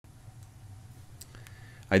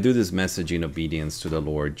I do this message in obedience to the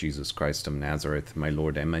Lord Jesus Christ of Nazareth, my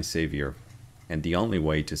Lord and my Savior, and the only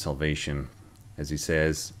way to salvation. As he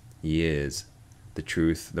says, he is the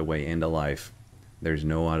truth, the way, and the life. There's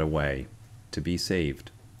no other way to be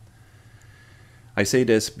saved. I say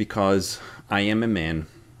this because I am a man,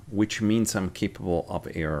 which means I'm capable of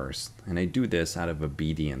errors, and I do this out of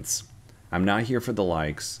obedience. I'm not here for the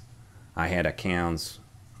likes. I had accounts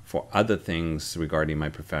for other things regarding my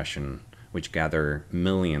profession, which gather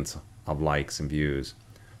millions of likes and views.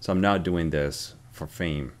 So I'm not doing this for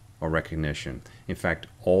fame or recognition. In fact,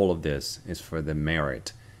 all of this is for the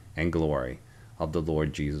merit and glory of the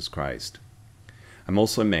Lord Jesus Christ. I'm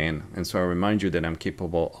also a man, and so I remind you that I'm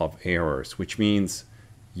capable of errors, which means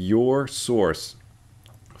your source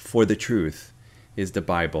for the truth is the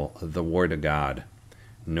Bible, the Word of God.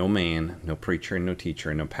 No man, no preacher, no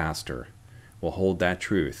teacher, no pastor will hold that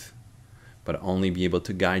truth, but only be able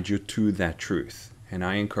to guide you to that truth. And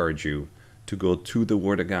I encourage you to go to the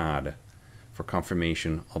Word of God for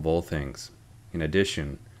confirmation of all things. In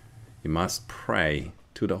addition, you must pray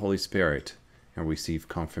to the Holy Spirit and receive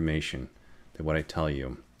confirmation that what I tell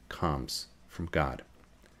you comes from God.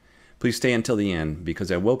 Please stay until the end,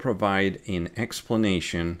 because I will provide an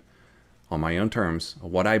explanation on my own terms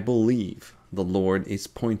of what I believe the Lord is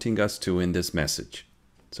pointing us to in this message.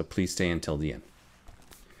 So please stay until the end.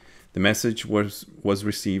 The message was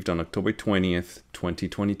received on October 20th,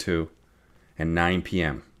 2022 at 9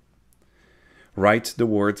 p.m. Write the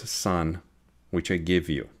words, Son, which I give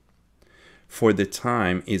you. For the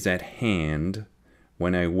time is at hand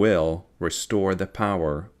when I will restore the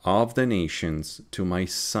power of the nations to my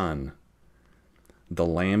Son, the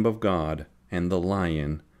Lamb of God and the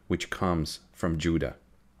Lion which comes from Judah.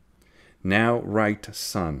 Now write,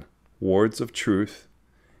 Son, words of truth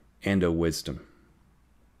and of wisdom.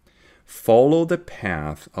 Follow the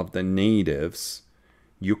path of the natives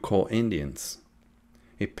you call Indians,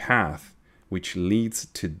 a path which leads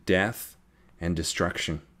to death and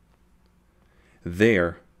destruction.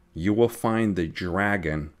 There you will find the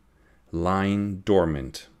dragon lying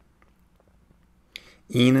dormant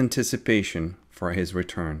in anticipation for his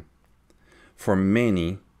return. For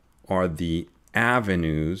many are the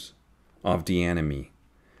avenues of the enemy,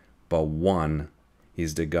 but one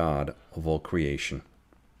is the God of all creation.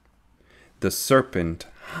 The serpent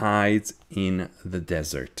hides in the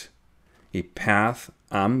desert, a path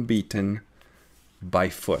unbeaten by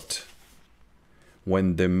foot.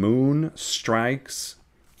 When the moon strikes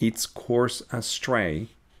its course astray,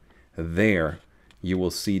 there you will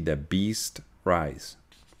see the beast rise.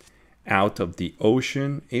 Out of the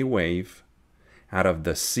ocean a wave, out of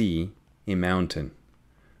the sea a mountain.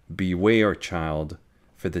 Beware, child,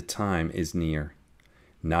 for the time is near.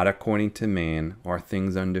 Not according to man are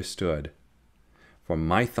things understood, for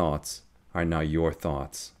my thoughts are not your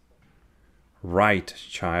thoughts. Write,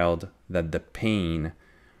 child, that the pain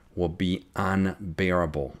will be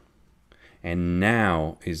unbearable, and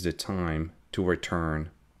now is the time to return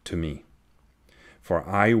to me. For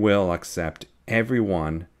I will accept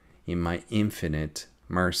everyone in my infinite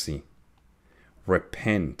mercy.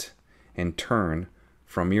 Repent and turn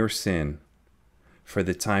from your sin, for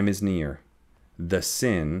the time is near, the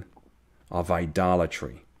sin of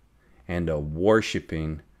idolatry and of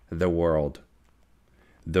worshiping the world.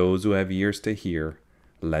 Those who have ears to hear,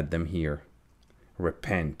 let them hear.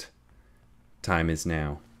 Repent. Time is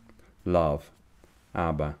now. Love,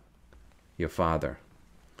 Abba, your Father.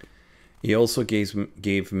 He also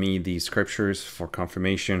gave me these scriptures for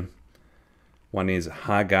confirmation. One is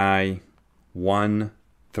Haggai 1,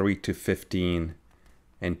 3-15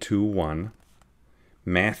 and 2:1.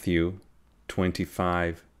 Matthew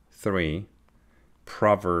 25, 3.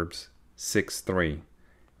 Proverbs 6, 3.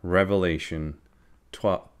 Revelation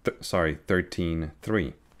 13,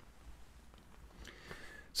 3.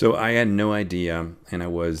 So I had no idea, and I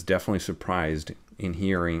was definitely surprised in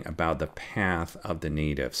hearing about the path of the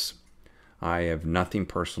natives. I have nothing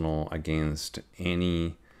personal against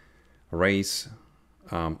any race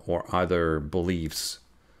or other beliefs,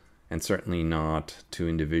 and certainly not to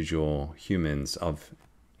individual humans of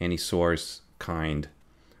any source, kind,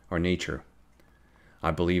 or nature. I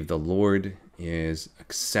believe the Lord is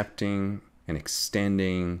accepting and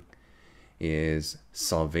extending is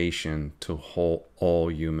salvation to all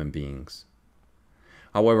human beings.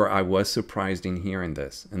 However, I was surprised in hearing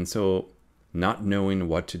this, and so not knowing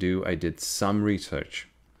what to do, I did some research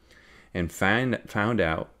and found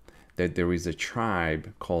out that there is a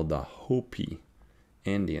tribe called the Hopi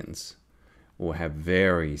Indians who have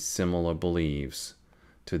very similar beliefs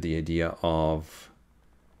to the idea of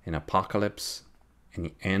an apocalypse,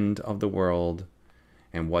 an end of the world,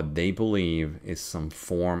 and what they believe is some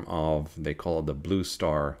form of, they call it the blue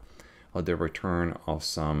star, or the return of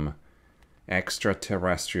some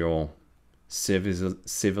extraterrestrial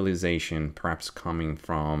civilization, perhaps coming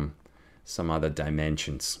from some other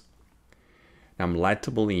dimensions. Now, I'm led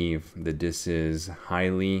to believe that this is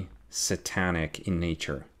highly satanic in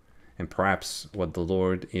nature, and perhaps what the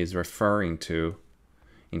Lord is referring to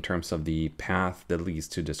in terms of the path that leads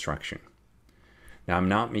to destruction. Now, I'm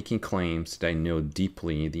not making claims that I know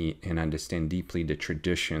deeply and understand deeply the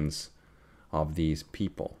traditions of these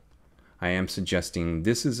people. I am suggesting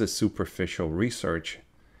this is a superficial research,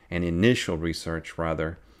 an initial research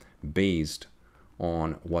rather, based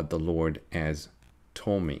on what the Lord has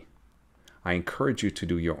told me. I encourage you to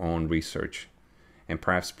do your own research and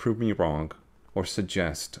perhaps prove me wrong or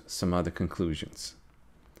suggest some other conclusions.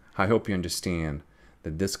 I hope you understand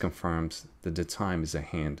that this confirms that the time is at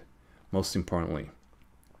hand. Most importantly,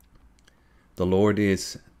 the Lord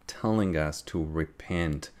is telling us to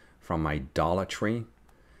repent from idolatry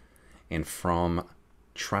and from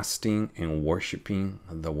trusting and worshiping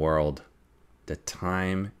the world. The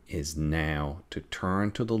time is now to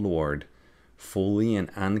turn to the Lord fully and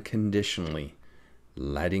unconditionally,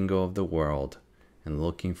 letting go of the world and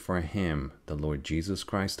looking for Him, the Lord Jesus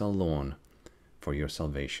Christ alone, for your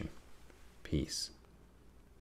salvation. Peace.